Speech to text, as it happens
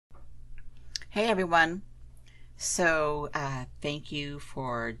Hey everyone. Thank you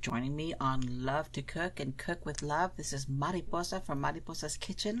for joining me on Love to Cook and Cook with Love. This is Mariposa from Mariposa's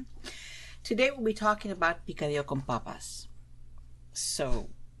Kitchen. Today we'll be talking about picadillo con papas. So,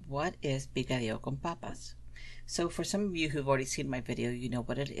 what is picadillo con papas? So, for some of you who've already seen my video, you know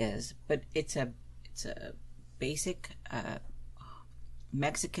what it is, but it's a basic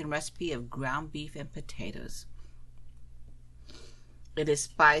Mexican recipe of ground beef and potatoes. It is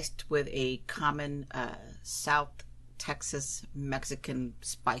spiced with a common South Texas Mexican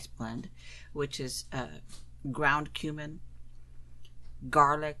spice blend, which is ground cumin,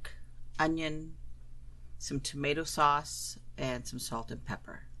 garlic, onion, some tomato sauce, and some salt and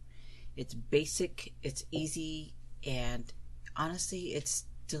pepper. It's basic, it's easy, and honestly, it's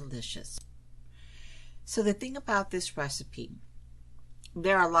delicious. So the thing about this recipe,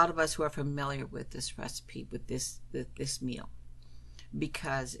 there are a lot of us who are familiar with this recipe, with this meal,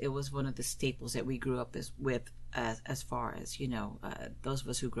 because it was one of the staples that we grew up with as far as, those of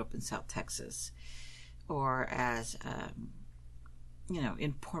us who grew up in South Texas, or as,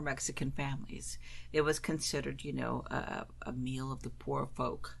 in poor Mexican families. It was considered, a meal of the poor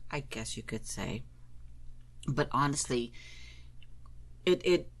folk, I guess you could say. But honestly,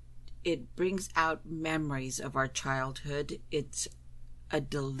 it brings out memories of our childhood. It's a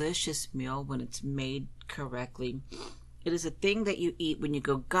delicious meal when it's made correctly. It is a thing that you eat when you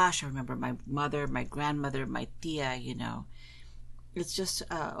go, gosh, I remember my mother, my grandmother, my tia, It's just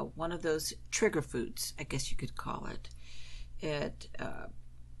one of those trigger foods, I guess you could call it.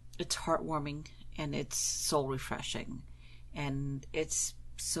 It's heartwarming and it's soul refreshing. And it's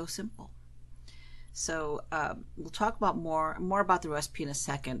so simple. So we'll talk about more about the recipe in a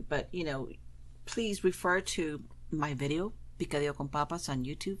second. But, please refer to my video, Picadillo con Papas, on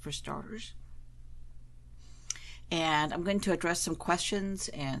YouTube for starters. And I'm going to address some questions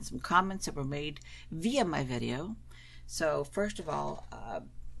and some comments that were made via my video. So first of all,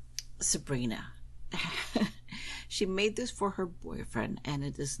 Sabrina. She made this for her boyfriend, and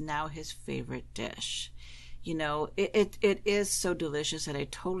it is now his favorite dish. It is so delicious, and I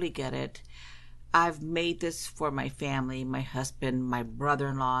totally get it. I've made this for my family, my husband, my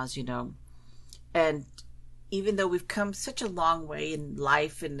brother-in-laws, and even though we've come such a long way in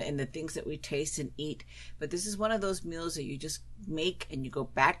life and the things that we taste and eat, but this is one of those meals that you just make and you go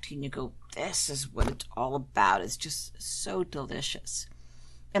back to and you go, this is what it's all about. It's just so delicious.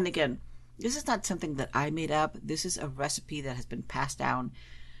 And again, this is not something that I made up. This is a recipe that has been passed down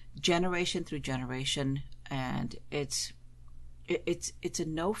generation through generation, and it's a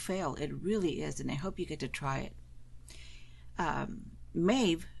no-fail. It really is, and I hope you get to try it.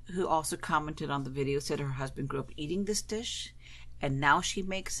 Maeve, who also commented on the video, said her husband grew up eating this dish, and now she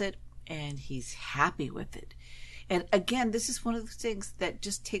makes it, and he's happy with it. And again, this is one of the things that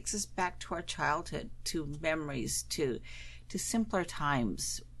just takes us back to our childhood, to memories, to simpler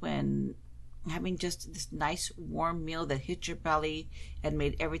times when having just this nice warm meal that hit your belly and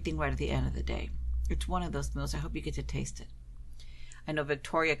made everything right at the end of the day. It's one of those meals. I hope you get to taste it. I know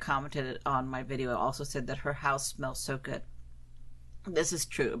Victoria commented on my video, also said that her house smells so good. This is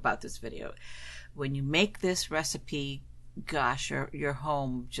true about this video. When you make this recipe, gosh, your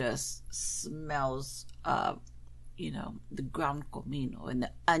home just smells of, the ground comino and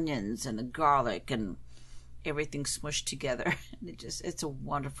the onions and the garlic and everything smushed together. It's a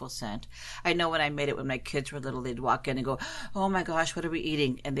wonderful scent. I know when I made it when my kids were little, they'd walk in and go, oh my gosh, what are we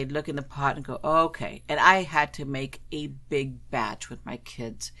eating? And they'd look in the pot and go, oh, okay. And I had to make a big batch when my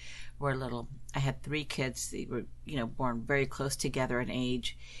kids were little. I had 3 kids. They were, born very close together in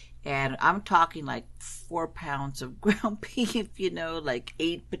age. And I'm talking like 4 pounds of ground beef, like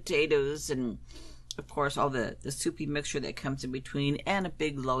 8 potatoes, and of course all the soupy mixture that comes in between, and a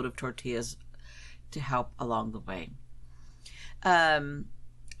big load of tortillas to help along the way.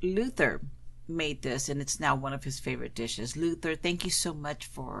 Luther made this, and it's now one of his favorite dishes. Luther, thank you so much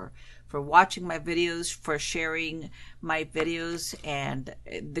for watching my videos, for sharing my videos, and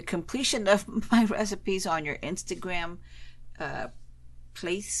the completion of my recipes on your Instagram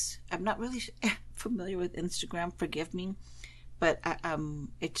place. I'm not really familiar with Instagram, forgive me, but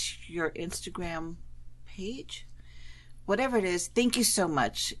it's your Instagram page, whatever it is. Thank you so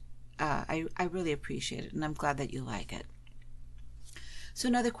much. I really appreciate it, and I'm glad that you like it. So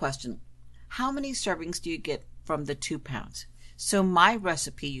another question, how many servings do you get from the 2 pounds? So my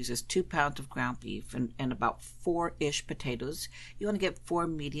recipe uses 2 pounds of ground beef and about 4-ish potatoes. You want to get 4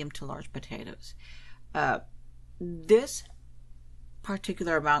 medium to large potatoes. This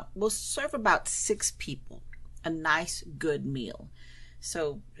particular amount will serve about 6 people, a nice good meal.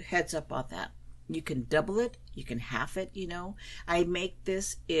 So heads up on that. You can double it, you can half it, you know. I make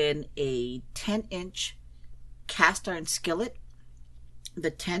this in a 10-inch cast iron skillet.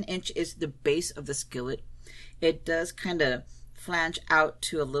 The 10-inch is the base of the skillet. It does kind of flange out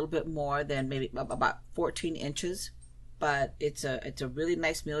to a little bit more than maybe about 14 inches, but it's a really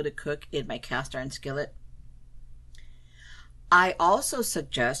nice meal to cook in my cast iron skillet. I also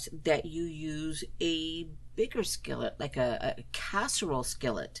suggest that you use a bigger skillet, like a casserole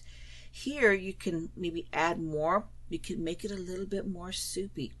skillet. Here you can maybe add more. You can make it a little bit more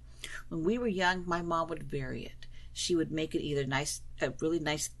soupy. When we were young, my mom would vary it. She would make it either a really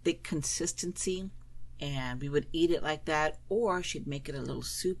nice thick consistency, and we would eat it like that, or she'd make it a little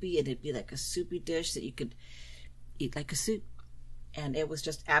soupy, and it'd be like a soupy dish that you could eat like a soup. And it was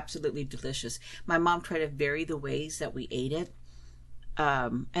just absolutely delicious. My mom tried to vary the ways that we ate it.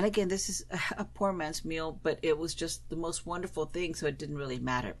 And again, this is a poor man's meal, but it was just the most wonderful thing, so it didn't really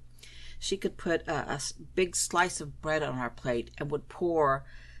matter. She could put a big slice of bread on our plate and would pour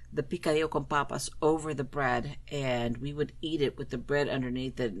the picadillo con papas over the bread, and we would eat it with the bread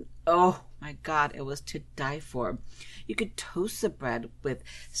underneath it. Oh my God, it was to die for. You could toast the bread with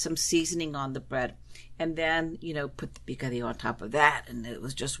some seasoning on the bread, and then, you know, put the picadillo on top of that, and it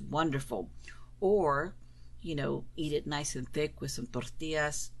was just wonderful. Or, you know, eat it nice and thick with some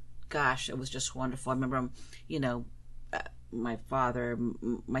tortillas. Gosh, it was just wonderful. I remember, you know, my father,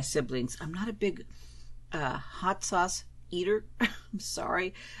 my siblings. I'm not a big hot sauce eater. I'm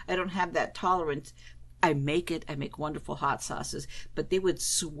sorry. I don't have that tolerance. I make it. I make wonderful hot sauces. But they would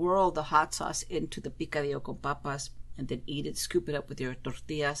swirl the hot sauce into the picadillo con papas and then eat it, scoop it up with your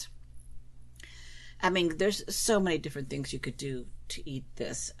tortillas. I mean, there's so many different things you could do to eat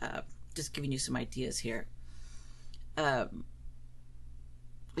this. Just giving you some ideas here.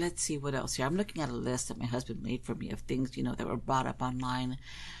 Let's see what else here. I'm looking at a list that my husband made for me of things, you know, that were brought up online.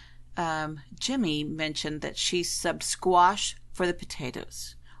 Jimmy mentioned that she subbed squash for the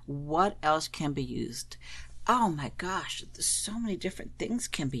potatoes. What else can be used? Oh my gosh, so many different things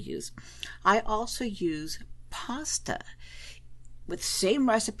can be used. I also use pasta with same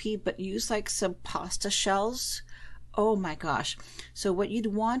recipe, but use like some pasta shells. Oh my gosh. So what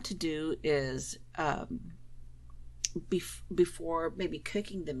you'd want to do is before maybe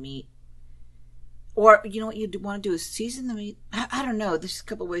cooking the meat, or you know what you'd want to do is season the meat. I don't know, there's a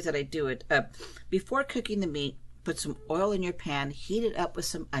couple ways that I do it. Before cooking the meat, put some oil in your pan, heat it up with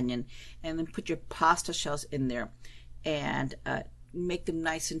some onion, and then put your pasta shells in there and make them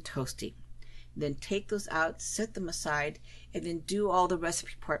nice and toasty. Then take those out, set them aside, and then do all the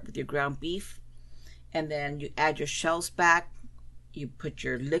recipe part with your ground beef. And then you add your shells back, you put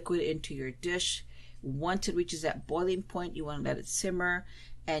your liquid into your dish. Once it reaches that boiling point, you want to let it simmer,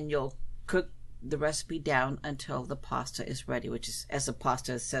 and you'll cook the recipe down until the pasta is ready, which is, as the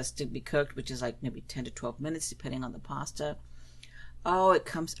pasta says to be cooked, which is like maybe 10 to 12 minutes, depending on the pasta. Oh, it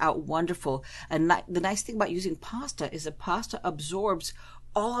comes out wonderful. And the nice thing about using pasta is the pasta absorbs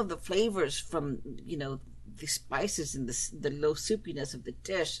all of the flavors from, you know, the spices and the low soupiness of the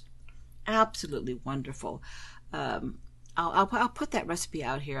dish. Absolutely wonderful. I'll put that recipe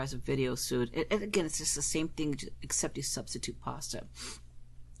out here as a video soon. And again, it's just the same thing, except you substitute pasta.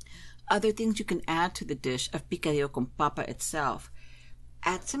 Other things you can add to the dish of picadillo con papa itself.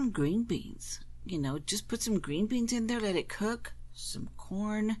 Add some green beans. You know, just put some green beans in there, let it cook. Some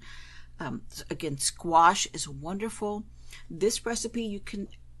corn. Again, squash is wonderful. This recipe, you can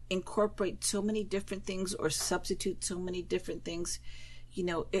incorporate so many different things or substitute so many different things. You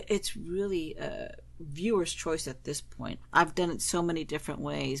know, it's really a viewer's choice at this point. I've done it so many different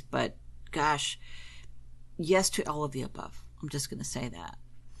ways, but gosh, yes to all of the above. I'm just going to say that.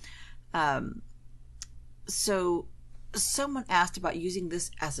 So someone asked about using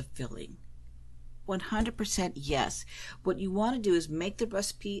this as a filling. 100% yes. What you want to do is make the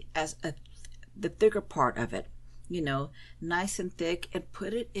recipe as the thicker part of it, you know, nice and thick, and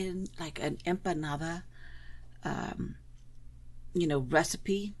put it in like an empanada, you know,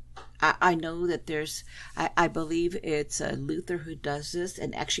 recipe. I know that there's, I believe it's Luther who does this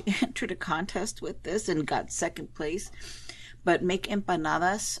and actually entered a contest with this and got second place. But make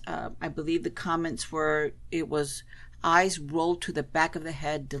empanadas. I believe the comments were, it was eyes rolled to the back of the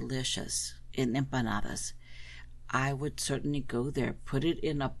head, delicious in empanadas. I would certainly go there. Put it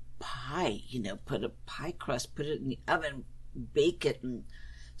in a pie, you know, put a pie crust, put it in the oven, bake it and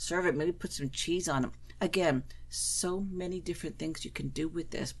serve it. Maybe put some cheese on it. Again, so many different things you can do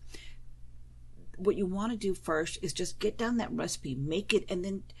with this. What you want to do first is just get down that recipe, make it, and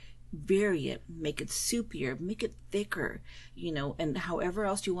then vary it, make it soupier, make it thicker, you know, and however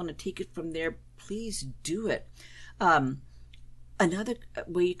else you want to take it from there, please do it. Another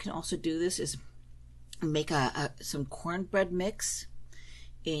way you can also do this is make some cornbread mix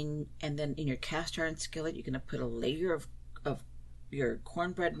and then in your cast iron skillet, you're going to put a layer of your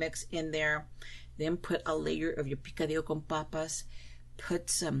cornbread mix in there. Then put a layer of your picadillo con papas. Put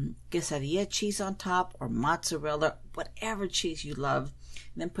some quesadilla cheese on top, or mozzarella, whatever cheese you love.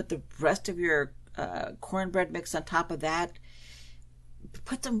 And then put the rest of your cornbread mix on top of that.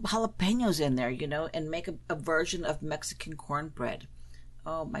 Put some jalapenos in there, you know, and make a version of Mexican cornbread.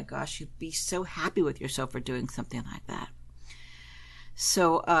 Oh my gosh, you'd be so happy with yourself for doing something like that.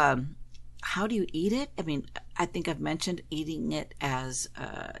 So, how do you eat it? I mean, I think I've mentioned eating it as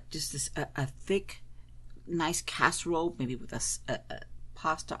just this a thick, nice casserole, maybe with a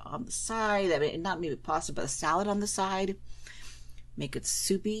pasta on the side. I mean, not maybe pasta, but a salad on the side. Make it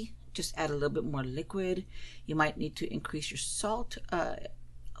soupy. Just add a little bit more liquid. You might need to increase your salt a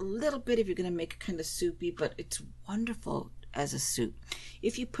little bit if you're going to make it kind of soupy, but it's wonderful as a soup.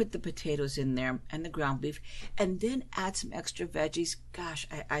 If you put the potatoes in there and the ground beef and then add some extra veggies, gosh,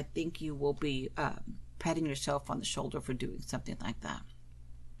 I think you will be patting yourself on the shoulder for doing something like that.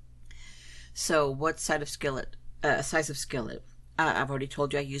 So what size of skillet? I've already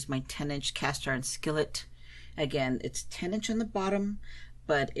told you I use my 10-inch cast iron skillet. Again, it's 10-inch on the bottom,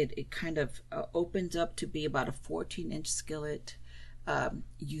 but it kind of opens up to be about a 14-inch skillet.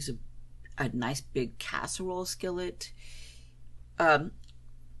 Use a nice big casserole skillet.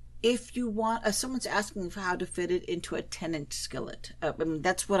 If you want, someone's asking how to fit it into a 10-inch skillet. I mean,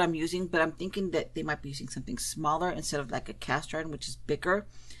 that's what I'm using, but I'm thinking that they might be using something smaller instead of like a cast iron, which is bigger.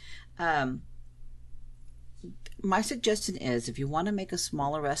 My suggestion is, if you want to make a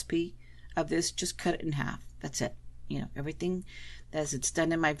smaller recipe of this, just cut it in half. That's it. You know, everything as it's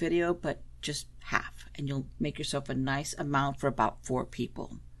done in my video, but just half, and you'll make yourself a nice amount for about 4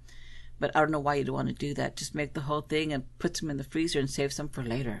 people. But I don't know why you'd want to do that. Just make the whole thing and put some in the freezer and save some for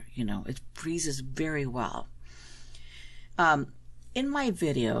later. You know, it freezes very well. In my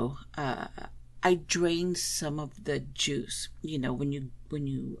video, I drained some of the juice. You know, when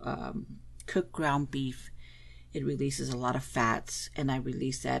you cook ground beef, it releases a lot of fats, and I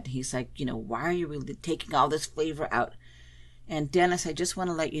released that. He's like, you know, why are you really taking all this flavor out? And Dennis, I just want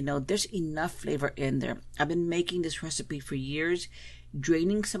to let you know, there's enough flavor in there. I've been making this recipe for years.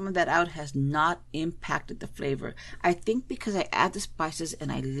 Draining some of that out has not impacted the flavor. I think because I add the spices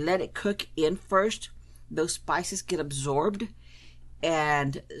and I let it cook in first, those spices get absorbed.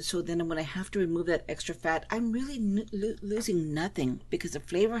 And so then when I have to remove that extra fat, I'm really losing nothing because the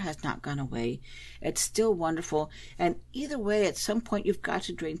flavor has not gone away. It's still wonderful. And either way, at some point, you've got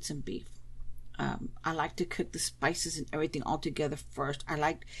to drain some beef. I like to cook the spices and everything all together first. I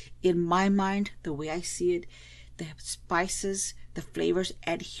like, in my mind, the way I see it, the spices, the flavors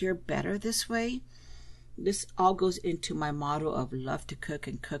adhere better this way. This all goes into my motto of love to cook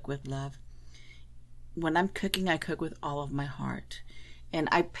and cook with love. When I'm cooking, I cook with all of my heart. And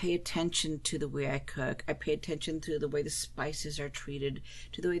I pay attention to the way I cook. I pay attention to the way the spices are treated,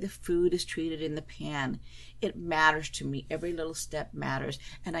 to the way the food is treated in the pan. It matters to me. Every little step matters.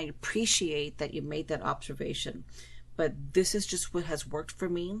 And I appreciate that you made that observation. But this is just what has worked for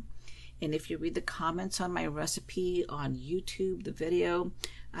me. And if you read the comments on my recipe on YouTube, the video,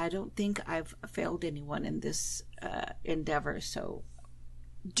 I don't think I've failed anyone in this endeavor. So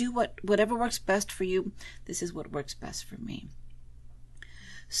do whatever works best for you. This is what works best for me.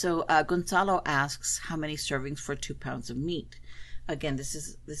 So Gonzalo asks, how many servings for 2 pounds of meat? Again, this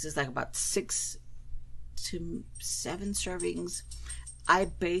is like about 6 to 7 servings. I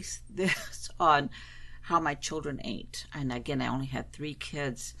base this on how my children ate. And again, I only had 3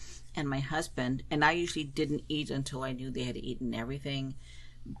 kids and my husband, and I usually didn't eat until I knew they had eaten everything.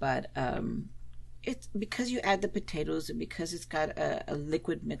 But it's because you add the potatoes and because it's got a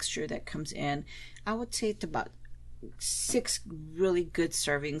liquid mixture that comes in, I would say it's about 6 really good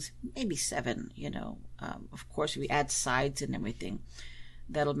servings, maybe 7, you know. Of course, if we add sides and everything,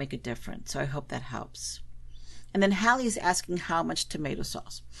 that'll make a difference. So I hope that helps. And then Hallie is asking how much tomato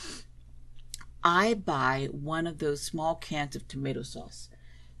sauce. I buy one of those small cans of tomato sauce.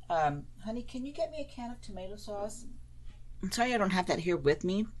 Honey, can you get me a can of tomato sauce? I'm sorry I don't have that here with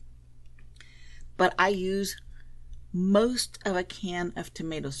me, but I use most of a can of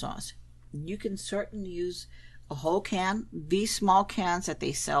tomato sauce. You can certainly use a whole can. These small cans that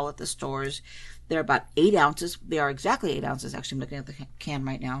they sell at the stores, they're about 8 ounces. They are exactly 8 ounces. Actually, I'm looking at the can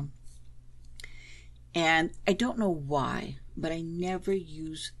right now. And I don't know why, but I never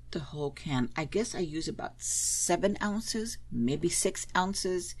use the whole can. I guess I use about 7 ounces, maybe 6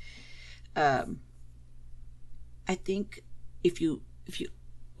 ounces. I think if you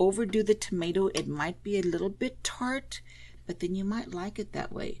overdo the tomato, it might be a little bit tart, but then you might like it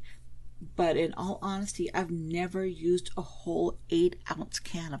that way. But in all honesty, I've never used a whole 8-ounce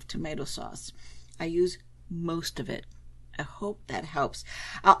can of tomato sauce. I use most of it. I hope that helps.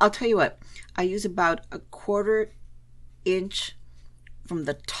 I'll tell you what, I use about a 1/4 inch from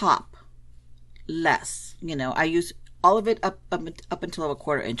the top, less. You know, I use all of it up until a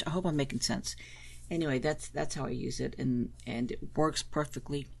 1/4 inch. I hope I'm making sense. Anyway, that's how I use it, and it works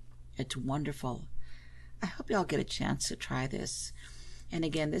perfectly. It's wonderful. I hope y'all get a chance to try this. And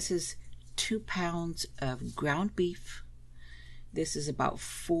again, this is 2 pounds of ground beef. This is about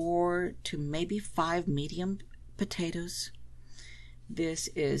 4 to maybe 5 medium potatoes. This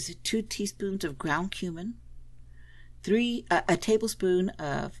is 2 teaspoons of ground cumin, a tablespoon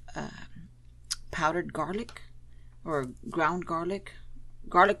of powdered garlic or ground garlic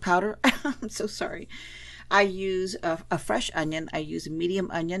powder. I'm so sorry. I use a fresh onion. I use a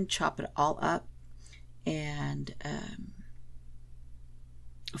medium onion, chop it all up, and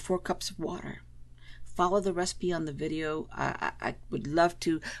 4 cups of water. Follow the recipe on the video. I would love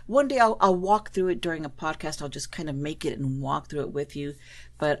to. One day I'll walk through it during a podcast. I'll just kind of make it and walk through it with you.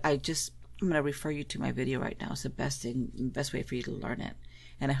 But I'm going to refer you to my video right now. It's the best way for you to learn it.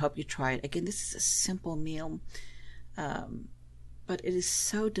 And I hope you try it. Again, this is a simple meal, but it is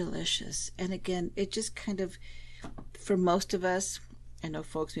so delicious. And again, it just kind of, for most of us, I know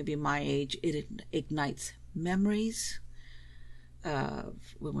folks maybe my age, it ignites memories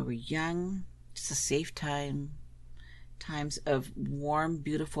of when we were young. Just a safe times of warm,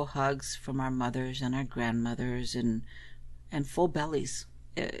 beautiful hugs from our mothers and our grandmothers, and full bellies.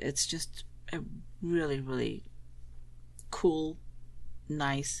 It's just a really, really cool,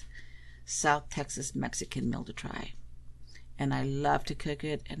 nice South Texas Mexican meal to try. And I love to cook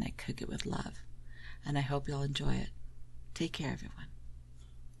it, and I cook it with love. And I hope y'all enjoy it. Take care, everyone.